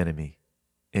the enemy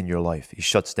in your life. He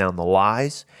shuts down the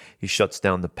lies. He shuts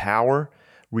down the power.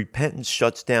 Repentance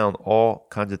shuts down all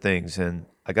kinds of things. And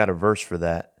I got a verse for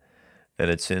that. And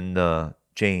it's in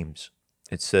James.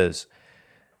 It says,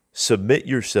 submit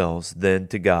yourselves then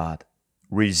to God.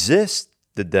 Resist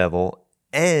the devil,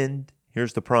 and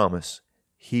here's the promise,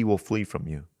 he will flee from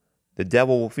you. The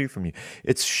devil will flee from you.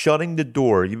 It's shutting the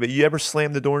door. You ever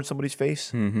slam the door in somebody's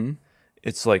face? Mm-hmm.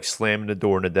 It's like slamming the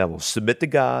door in the devil. Submit to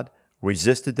God,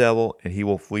 resist the devil, and he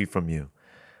will flee from you.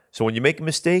 So when you make a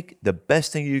mistake, the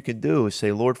best thing you can do is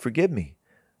say, Lord, forgive me.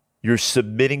 You're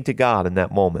submitting to God in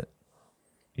that moment.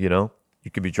 You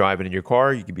could be driving in your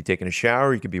car. You could be taking a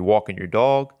shower. You could be walking your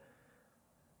dog.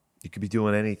 You could be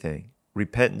doing anything.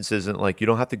 Repentance isn't like you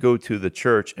don't have to go to the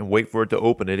church and wait for it to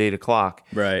open at 8:00,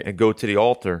 right? And go to the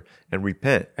altar and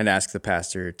repent and ask the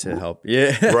pastor to help.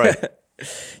 Yeah, right.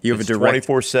 You have a direct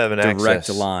 24/7 access. Direct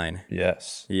line.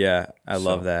 Yes. Yeah, I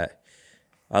love that.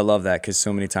 I love that because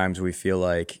so many times we feel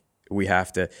like we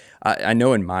have to. I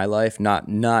know in my life, not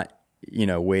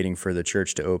waiting for the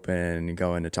church to open and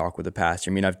going to talk with the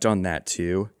pastor. I mean, I've done that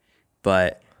too,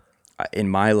 but in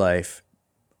my life,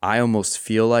 I almost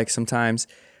feel like sometimes,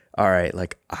 all right,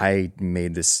 like I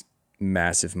made this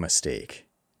massive mistake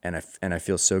and I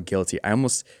feel so guilty. I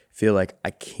almost feel like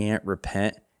I can't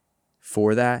repent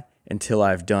for that until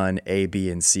I've done A, B,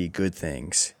 and C good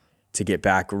things to get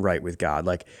back right with God.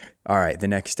 Like, all right, the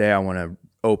next day I want to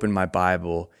open my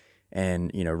Bible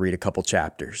and, read a couple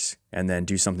chapters and then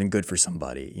do something good for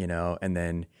somebody, and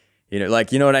then, you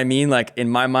know what I mean? Like in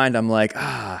my mind, I'm like,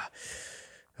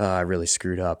 I really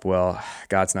screwed up. Well,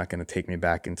 God's not going to take me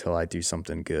back until I do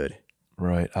something good.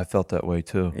 Right. I felt that way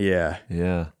too. Yeah.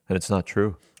 Yeah. And it's not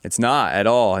true. It's not at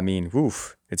all. I mean,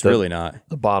 it's really not.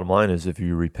 The bottom line is if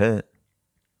you repent,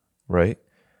 right?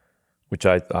 Which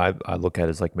I look at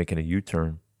as like making a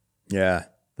U-turn. Yeah.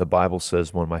 The Bible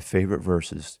says, one of my favorite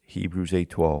verses, Hebrews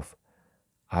 8:12,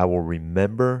 I will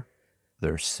remember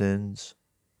their sins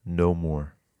no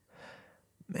more.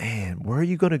 Man, where are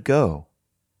you going to go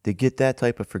to get that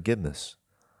type of forgiveness?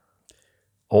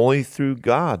 Only through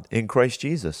God in Christ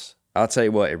Jesus. I'll tell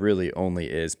you what, it really only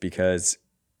is because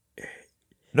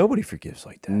nobody forgives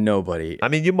like that. Nobody. I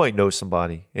mean, you might know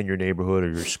somebody in your neighborhood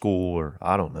or your school or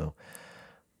I don't know,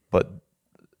 but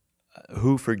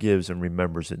who forgives and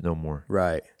remembers it no more?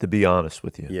 Right. To be honest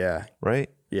with you. Yeah. Right?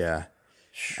 Yeah.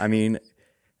 I mean,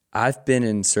 I've been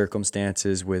in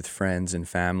circumstances with friends and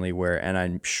family and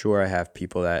I'm sure I have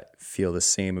people that feel the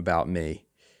same about me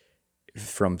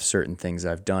from certain things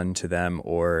I've done to them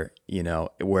or,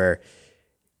 where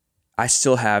I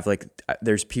still have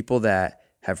there's people that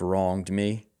have wronged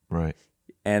me. Right.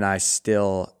 And I'm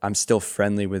still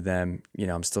friendly with them.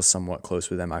 I'm still somewhat close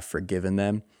with them. I've forgiven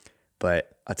them.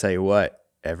 But I'll tell you what,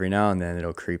 every now and then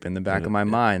it'll creep in the back of my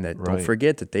mind that don't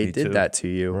forget that they did that to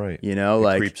you. Right.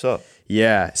 It creeps up.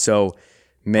 Yeah. So,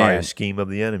 man. By a scheme of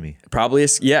the enemy. Probably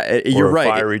you're right.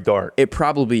 Fiery dart. It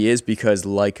probably is because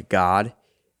like God,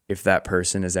 if that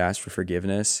person has asked for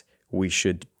forgiveness, we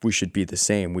should be the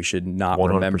same. We should not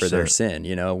remember their 100%.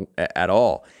 sin, at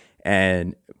all.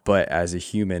 But as a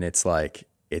human, it's like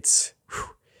it's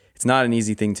not an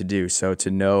easy thing to do. So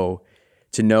to know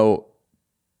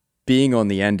being on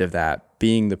the end of that,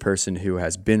 being the person who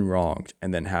has been wronged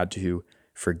and then had to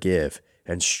forgive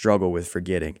and struggle with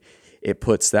forgetting, it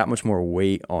puts that much more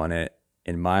weight on it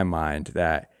in my mind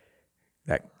that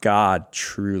God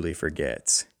truly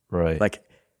forgets. Right. Like,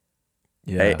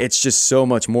 yeah. it's just so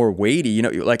much more weighty.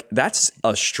 Like that's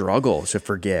a struggle to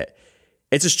forget.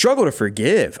 It's a struggle to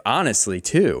forgive, honestly,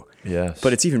 too. Yes.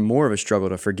 But it's even more of a struggle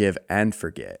to forgive and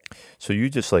forget. So you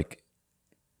just like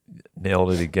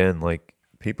nailed it again. Like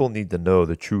people need to know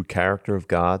the true character of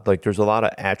God. Like there's a lot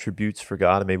of attributes for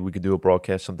God, and maybe we could do a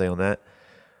broadcast someday on that.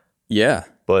 Yeah.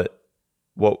 But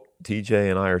what TJ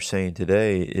and I are saying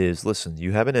today is, listen,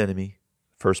 you have an enemy.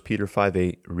 1 Peter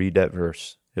 5:8, read that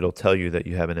verse. It'll tell you that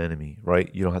you have an enemy, right?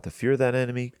 You don't have to fear that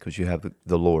enemy because you have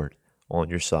the Lord on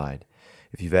your side.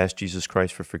 If you've asked Jesus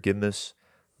Christ for forgiveness,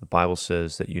 the Bible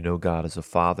says that you know God as a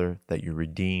Father, that you're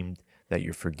redeemed, that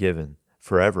you're forgiven,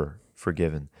 forever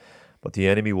forgiven. But the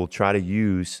enemy will try to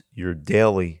use your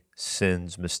daily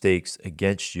sins, mistakes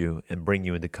against you and bring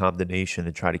you into condemnation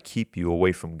and try to keep you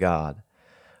away from God.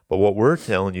 But what we're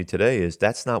telling you today is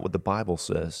that's not what the Bible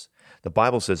says. The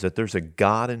Bible says that there's a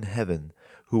God in heaven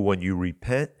who, when you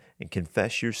repent and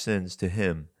confess your sins to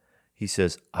him, he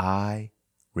says, I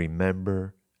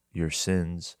remember your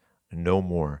sins no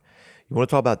more. You want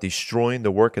to talk about destroying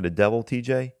the work of the devil,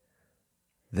 TJ?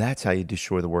 That's how you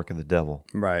destroy the work of the devil.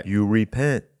 Right. You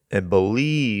repent and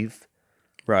believe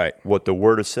Right. what the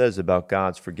Word says about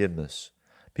God's forgiveness.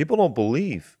 People don't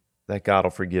believe that God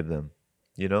will forgive them.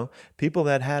 People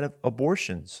that had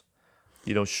abortions,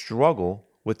 struggle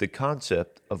with the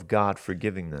concept of God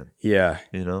forgiving them. Yeah.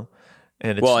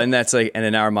 And it's, and that's like, and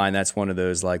in our mind, that's one of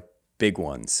those like big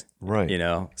ones. Right.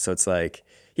 So it's like,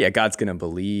 yeah, God's going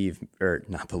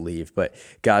to but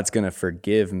God's going to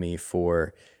forgive me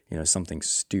for, something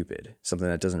stupid, something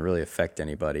that doesn't really affect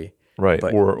anybody. Right.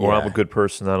 But, or I'm a good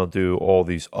person. I don't do all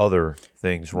these other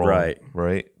things wrong. Right.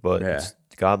 Right. But Yeah.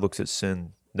 God looks at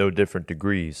sin no different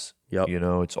degrees. Yep.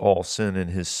 It's all sin in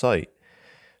his sight.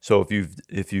 So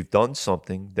if you've done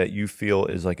something that you feel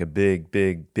is like a big,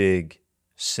 big, big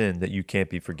sin that you can't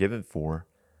be forgiven for,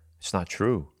 it's not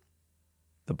true.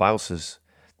 The Bible says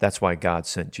that's why God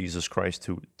sent Jesus Christ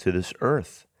to this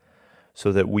earth,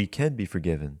 so that we can be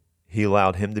forgiven. He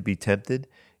allowed him to be tempted,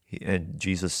 and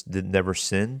Jesus never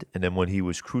sinned. And then when he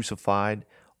was crucified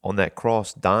on that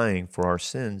cross, dying for our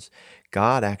sins,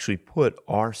 God actually put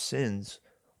our sins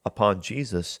upon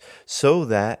Jesus so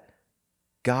that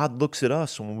God looks at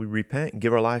us when we repent and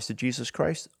give our lives to Jesus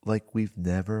Christ like we've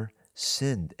never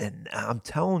sinned. And I'm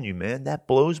telling you, man, that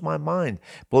blows my mind.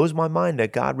 Blows my mind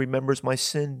that God remembers my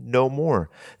sin no more.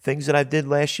 Things that I did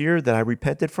last year that I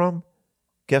repented from,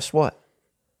 guess what?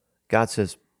 God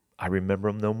says, I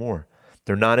remember them no more.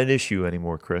 They're not an issue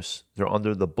anymore, Chris. They're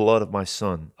under the blood of my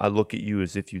Son. I look at you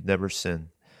as if you'd never sinned.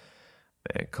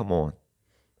 Man, come on.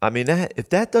 I mean, if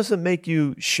that doesn't make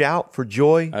you shout for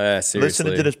joy,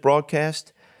 listening to this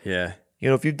broadcast, yeah,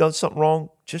 if you've done something wrong,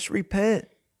 just repent.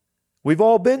 We've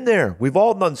all been there. We've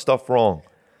all done stuff wrong,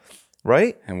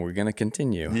 right? And we're gonna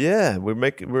continue. Yeah, we'll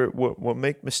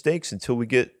make mistakes until we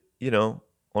get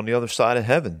on the other side of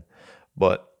heaven.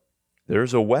 But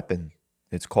there's a weapon.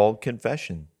 It's called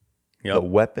confession. Yep. The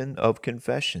weapon of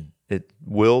confession. It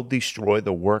will destroy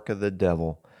the work of the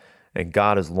devil, and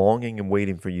God is longing and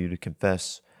waiting for you to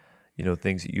confess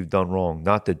things that you've done wrong,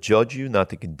 not to judge you, not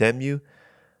to condemn you,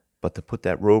 but to put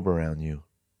that robe around you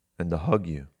and to hug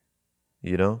you.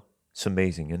 It's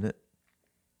amazing, isn't it?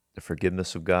 The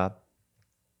forgiveness of God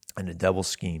and the devil's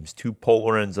schemes, two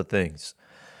polar ends of things,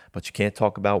 but you can't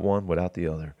talk about one without the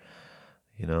other,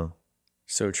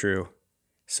 So true.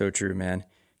 So true, man.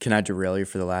 Can I derail you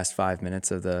for the last 5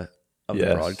 minutes of the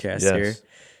broadcast here?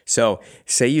 So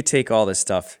say you take all this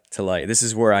stuff to light. This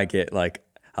is where I get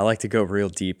I like to go real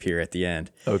deep here at the end.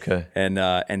 Okay.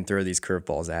 And throw these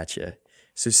curveballs at you.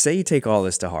 So say you take all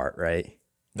this to heart, right?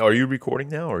 Are you recording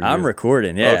now? I'm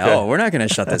recording. Yeah. Okay. Oh, we're not going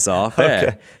to shut this off.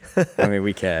 Okay. Yeah. I mean,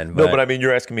 we can. No, but I mean,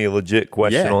 you're asking me a legit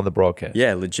question on the broadcast.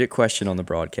 Yeah, legit question on the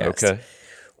broadcast. Okay.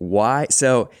 Why?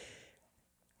 So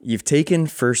you've taken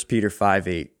 1 Peter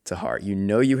 5:8 to heart. You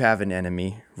know you have an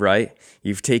enemy, right?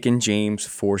 You've taken James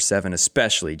 4:7,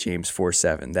 especially James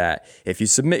 4:7, that if you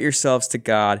submit yourselves to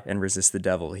God and resist the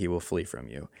devil, he will flee from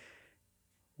you.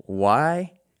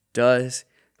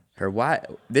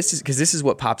 This is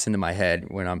what pops into my head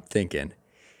when I'm thinking,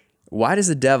 why does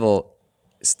the devil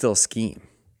still scheme?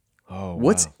 Oh,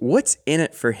 What's in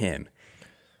it for him?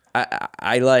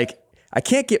 I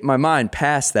can't get my mind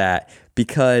past that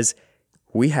because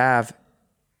we have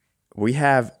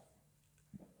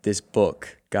this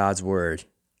book, God's Word,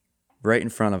 right in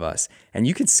front of us. And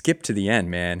you can skip to the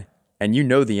end, man, and you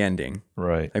know the ending.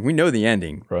 Right. Like we know the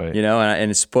ending. Right. You know,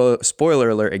 and spoiler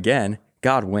alert again,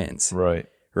 God wins. Right.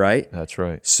 Right? That's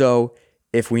right. So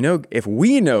if we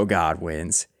know God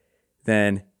wins,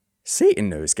 then Satan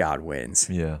knows God wins.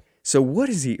 Yeah. So what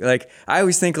is he like? I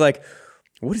always think like,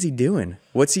 what is he doing?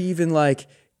 What's he even like?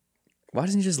 Why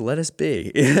doesn't he just let us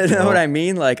be? You know what I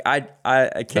mean? Like I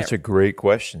can't. That's a great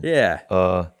question. Yeah.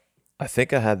 I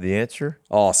think I have the answer,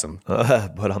 Awesome.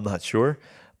 but I'm not sure.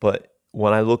 But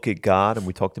when I look at God, and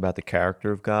we talked about the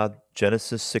character of God,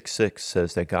 Genesis 6:6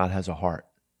 says that God has a heart.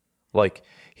 Like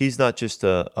he's not just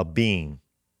a being,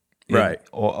 Right.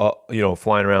 Or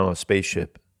flying around on a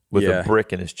spaceship with Yeah. a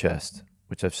brick in his chest,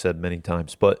 which I've said many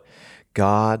times. But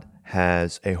God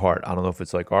has a heart. I don't know if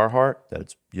it's like our heart,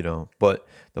 but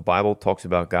the Bible talks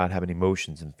about God having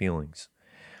emotions and feelings.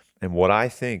 And what I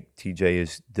think, TJ,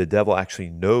 is the devil actually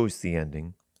knows the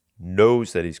ending,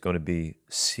 knows that he's going to be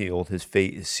sealed, his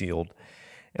fate is sealed.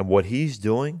 And what he's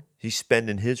doing, he's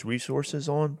spending his resources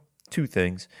on two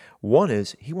things. One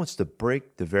is he wants to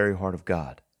break the very heart of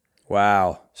God.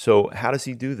 Wow. So how does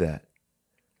he do that?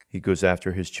 He goes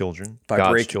after his children, By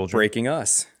God's children. breaking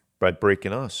us. By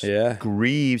breaking us. Yeah.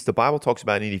 Grieves. The Bible talks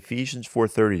about in Ephesians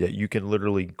 4:30 that you can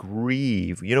literally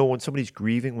grieve. You know, when somebody's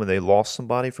grieving when they lost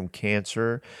somebody from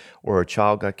cancer or a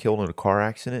child got killed in a car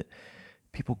accident,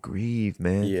 people grieve,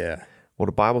 man. Yeah. Well,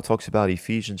 the Bible talks about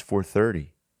Ephesians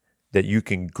 4:30 that you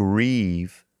can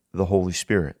grieve the Holy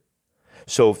Spirit.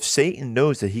 So if Satan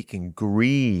knows that he can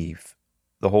grieve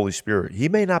the Holy Spirit, he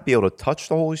may not be able to touch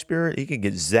the Holy Spirit. He can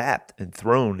get zapped and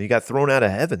thrown. He got thrown out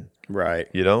of heaven, Right.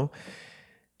 you know?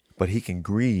 But he can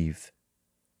grieve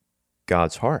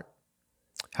God's heart.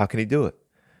 How can he do it?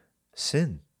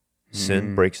 Sin.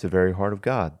 Sin breaks the very heart of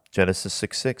God. Genesis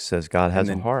 6:6 says God has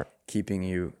a heart. Keeping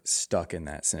you stuck in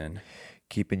that sin.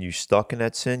 Keeping you stuck in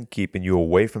that sin, keeping you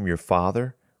away from your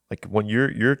Father. Like when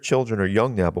your children are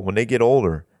young now, but when they get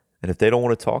older, and if they don't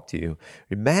want to talk to you,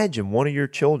 imagine one of your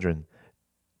children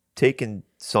taking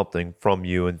something from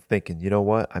you and thinking, you know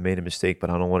what, I made a mistake, but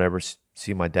I don't want to ever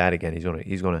see my dad again.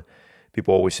 He's gonna.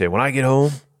 People always say, when I get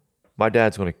home, my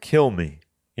dad's gonna kill me,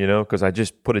 because I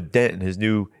just put a dent in his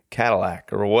new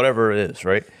Cadillac or whatever it is,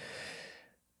 right?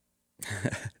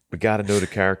 We got to know the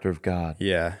character of God,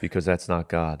 Yeah. because that's not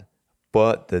God.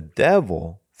 But the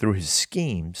devil, through his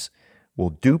schemes, will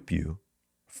dupe you,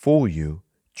 fool you,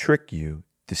 trick you,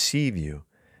 deceive you,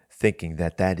 thinking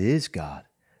that is God,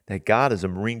 that God is a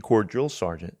Marine Corps drill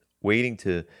sergeant waiting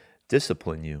to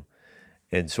discipline you.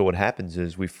 And so what happens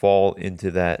is we fall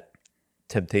into that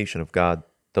temptation of God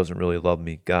doesn't really love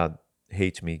me, God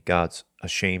hates me, God's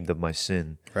ashamed of my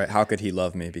sin. Right. How could he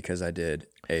love me because I did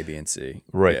A, B, and C?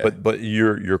 Right. Yeah. But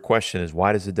your question is,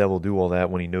 why does the devil do all that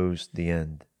when he knows the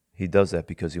end? He does that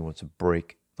because he wants to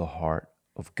break the heart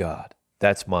of God.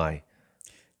 That's my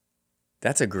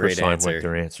That's a great Chris answer.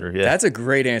 Winter answer. Yeah. That's a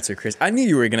great answer, Chris. I knew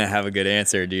you were gonna have a good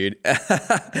answer, dude.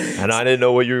 And I didn't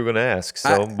know what you were going to ask.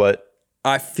 But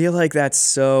I feel like that's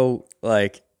so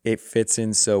like it fits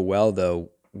in so well though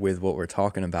with what we're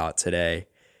talking about today,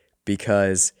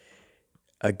 because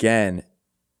again,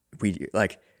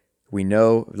 we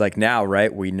know like now,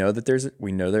 right? We know there's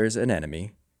an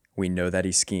enemy. We know that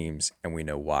he schemes, and we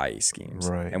know why he schemes.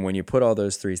 Right. And when you put all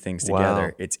those three things together,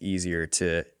 Wow. it's easier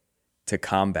to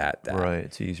combat that. right,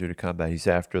 it's easier to combat. He's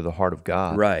after the heart of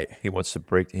God. Right. He wants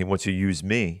to use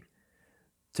me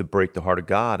to break the heart of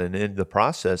God. And in the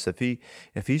process, if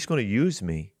he's going to use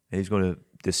me and he's going to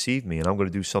deceive me and I'm going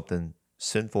to do something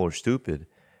sinful or stupid,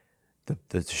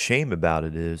 the shame about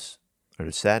it is, or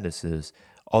the sadness is,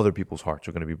 other people's hearts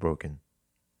are going to be broken.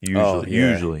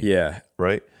 Usually. Yeah.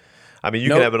 Right? I mean, you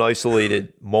can have an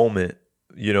isolated moment,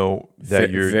 that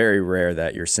you're very rare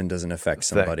that your sin doesn't affect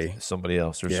somebody. somebody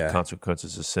else. There's Yeah.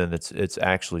 consequences of sin. It's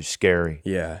actually scary.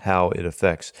 Yeah. How it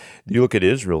affects. You look at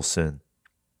Israel's sin,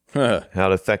 Huh.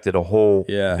 how it affected a whole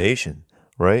Yeah. nation,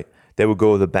 right? They would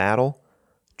go to the battle.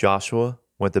 Joshua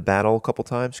went to battle a couple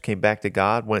times, came back to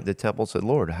God, went to the temple, said,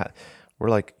 Lord, we're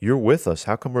like, you're with us.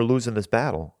 How come we're losing this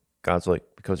battle? God's like,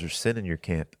 because there's sin in your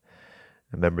camp.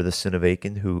 Remember the sin of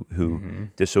Achan who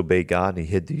disobeyed God and he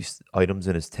hid these items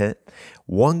in his tent?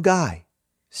 One guy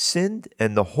sinned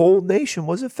and the whole nation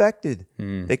was affected.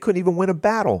 They couldn't even win a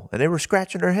battle. And they were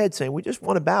scratching their heads saying, we just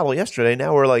won a battle yesterday.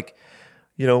 Now we're like,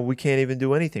 we can't even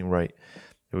do anything right.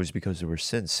 It was because there was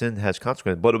sin. Sin has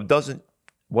consequences. But it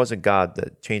wasn't God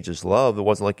that changed his love. It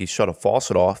wasn't like he shut a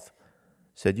faucet off.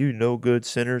 Said, you no good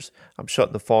sinners, I'm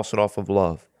shutting the faucet off of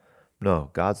love.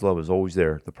 No, God's love is always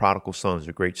there. The prodigal son is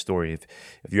a great story.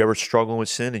 If you're ever struggling with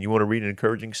sin and you want to read an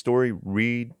encouraging story,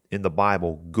 read in the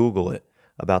Bible, Google it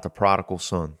about the prodigal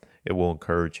son. It will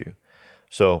encourage you.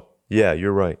 So, yeah,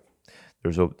 you're right.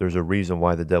 There's a reason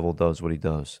why the devil does what he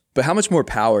does. But how much more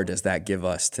power does that give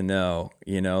us to know,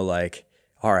 like,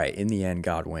 all right, in the end,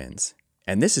 God wins.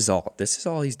 And this is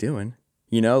all he's doing.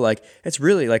 Like, it's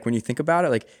really, like, when you think about it,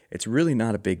 like, it's really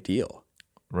not a big deal.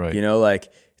 Right.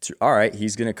 Like, it's all right,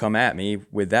 he's going to come at me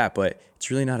with that, but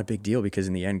it's really not a big deal because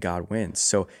in the end, God wins.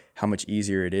 So how much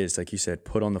easier it is, like you said,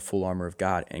 put on the full armor of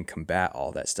God and combat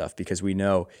all that stuff because we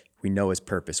know his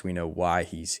purpose. We know why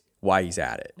he's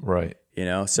at it. Right.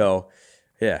 So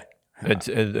yeah. And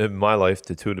in my life,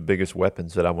 the two of the biggest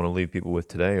weapons that I want to leave people with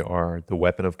today are the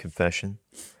weapon of confession,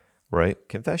 right?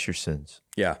 Confess your sins.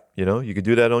 Yeah. You can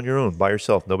do that on your own, by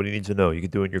yourself. Nobody needs to know. You can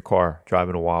do it in your car,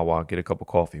 driving a Wawa, get a cup of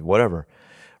coffee, whatever.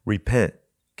 Repent,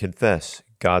 confess.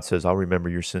 God says, I'll remember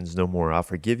your sins no more. I'll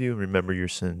forgive you and remember your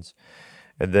sins.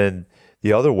 And then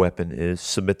the other weapon is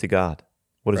submit to God.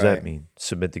 What does that mean?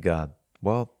 Submit to God.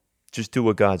 Well, just do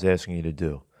what God's asking you to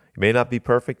do. You may not be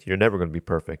perfect. You're never going to be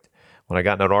perfect. When I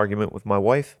got in an argument with my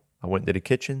wife, I went into the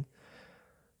kitchen.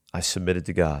 I submitted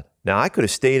to God. Now, I could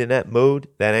have stayed in that mode,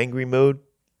 that angry mode,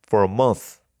 for a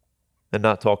month and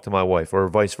not talk to my wife, or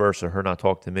vice versa, her not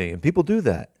talk to me. And people do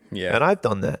that. Yeah. And I've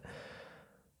done that.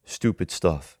 Stupid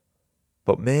stuff.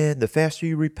 But man, the faster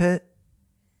you repent,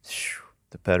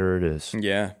 the better it is.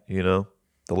 Yeah. The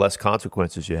less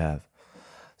consequences you have.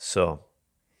 So.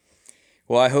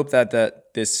 Well, I hope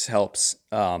that this helps,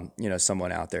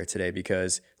 someone out there today,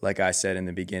 because like I said in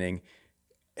the beginning,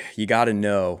 you got to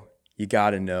know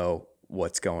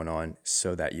what's going on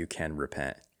so that you can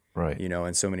repent. Right.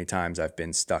 And so many times I've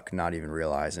been stuck not even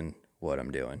realizing what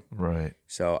I'm doing. Right.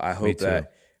 So I hope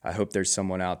there's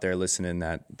someone out there listening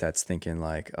that's thinking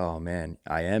like, oh man,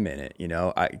 I am in it.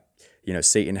 I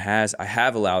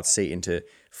have allowed Satan to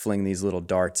fling these little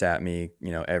darts at me,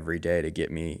 every day to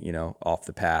get me, off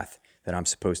the path that I'm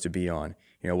supposed to be on.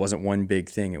 It wasn't one big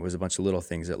thing. It was a bunch of little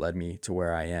things that led me to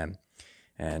where I am.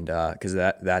 And because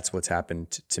that's what's happened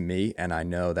to me. And I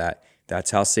know that that's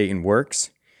how Satan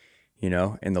works, in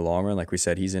the long run. Like we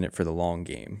said, he's in it for the long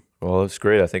game. Well, it's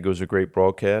great. I think it was a great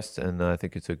broadcast. And I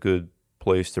think it's a good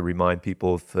place to remind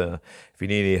people if you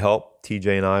need any help,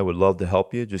 TJ and I would love to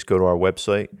help you. Just go to our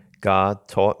website,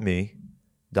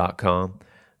 godtaughtme.com.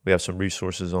 We have some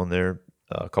resources on there,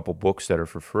 a couple books that are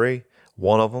for free.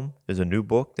 One of them is a new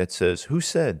book that says, Who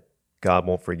Said God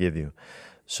Won't Forgive You?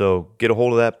 So get a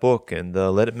hold of that book and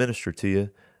let it minister to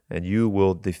you, and you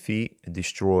will defeat and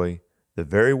destroy the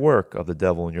very work of the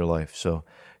devil in your life. So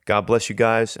God bless you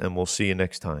guys, and we'll see you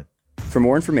next time. For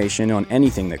more information on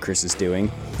anything that Chris is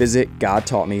doing, visit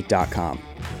godtaughtme.com.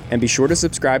 And be sure to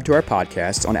subscribe to our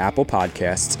podcast on Apple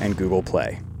Podcasts and Google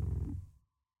Play.